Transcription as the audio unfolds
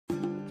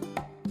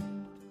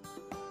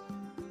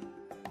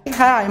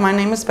Hi, my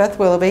name is Beth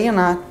Willoughby and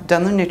I've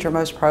done the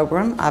NutriMost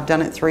program. I've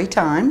done it 3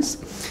 times.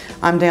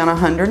 I'm down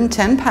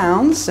 110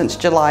 pounds since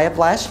July of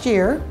last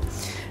year.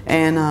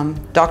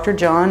 And Dr.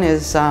 John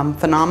is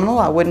phenomenal.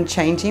 I wouldn't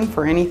change him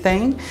for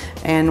anything.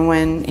 And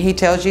when he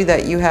tells you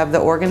that you have the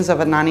organs of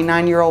a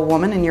 99-year-old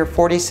woman and you're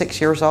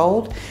 46 years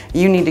old,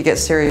 you need to get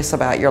serious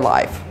about your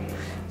life.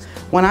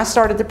 When I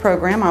started the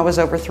program, I was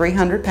over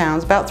 300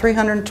 pounds, about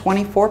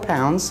 324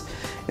 pounds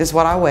is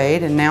what I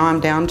weighed, and now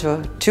I'm down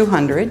to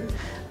 200.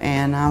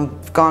 And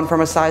I've gone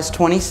from a size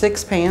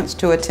 26 pants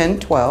to a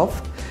 10-12,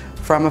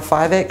 from a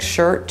 5X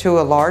shirt to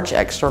a large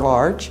extra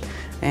large.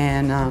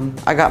 And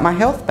I got my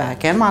health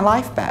back and my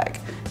life back.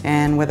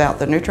 And without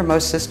the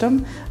NutriMost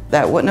system,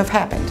 that wouldn't have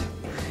happened.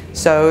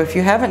 So if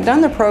you haven't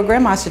done the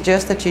program, I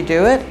suggest that you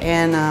do it,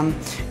 and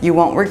you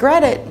won't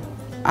regret it.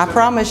 I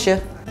promise you.